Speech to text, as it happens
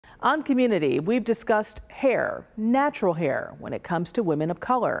On commUNITY, we've discussed hair, natural hair, when it comes to women of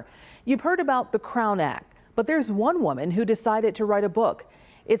color. You've heard about the Crown Act, but there's one woman who decided to write a book.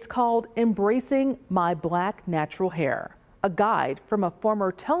 It's called Embracing My Black Natural Hair, a guide from a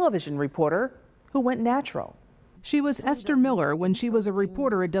former television reporter who went natural. She was Esther Miller when she was a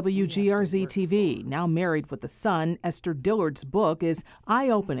reporter at WGRZ-TV. Now married with a son, Esther Dillard's book is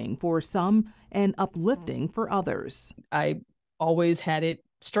eye-opening for some and uplifting for others. I always had it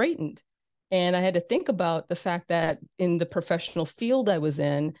straightened, and I had to think about the fact that in the professional field I was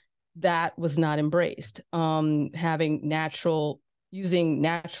in, that was not embraced. Using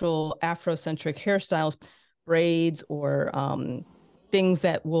natural Afrocentric hairstyles, braids, or things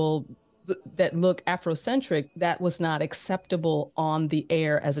that look Afrocentric, that was not acceptable on the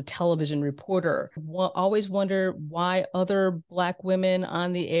air as a television reporter. Always wonder why other Black women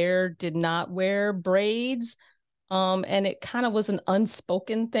on the air did not wear braids. And it kind of was an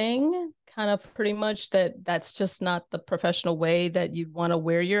unspoken thing, kind of pretty much that's just not the professional way that you'd want to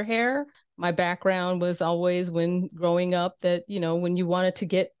wear your hair. My background was always, when growing up, that, when you wanted to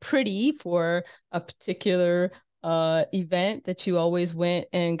get pretty for a particular event, that you always went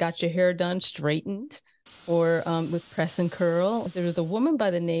and got your hair done straightened or with press and curl. There was a woman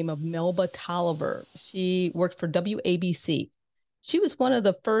by the name of Melba Tolliver. She worked for WABC. She was one of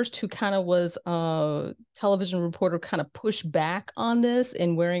the first who kind of was a television reporter, kind of pushed back on this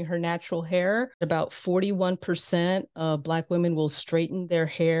in wearing her natural hair. About 41% of Black women will straighten their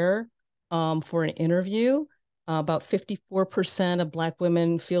hair for an interview. About 54% of Black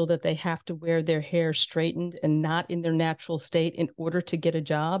women feel that they have to wear their hair straightened and not in their natural state in order to get a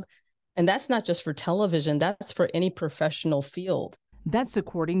job. And that's not just for television, that's for any professional field. That's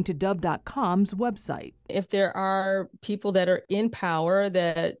according to Dub.com's website. If there are people that are in power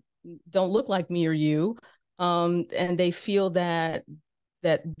that don't look like me or you, and they feel that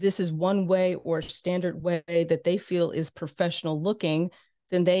this is one way or standard way that they feel is professional looking,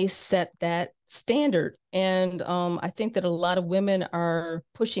 then they set that standard. And I think that a lot of women are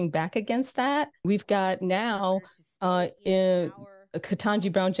pushing back against that. We've got now in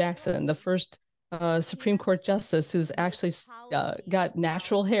Ketanji Brown Jackson, the first Supreme Court Justice, who's actually got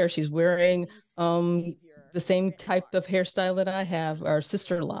natural hair. She's wearing the same type of hairstyle that I have, our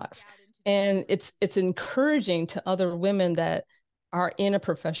sister locks. And it's encouraging to other women that are in a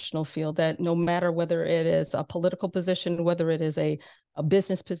professional field, that no matter whether it is a political position, whether it is a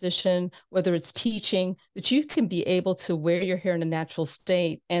business position, whether it's teaching, that you can be able to wear your hair in a natural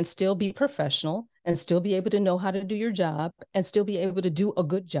state and still be professional and still be able to know how to do your job and still be able to do a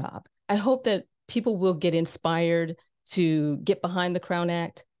good job. I hope that people will get inspired to get behind the Crown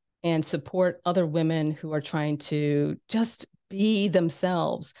Act and support other women who are trying to just be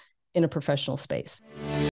themselves in a professional space.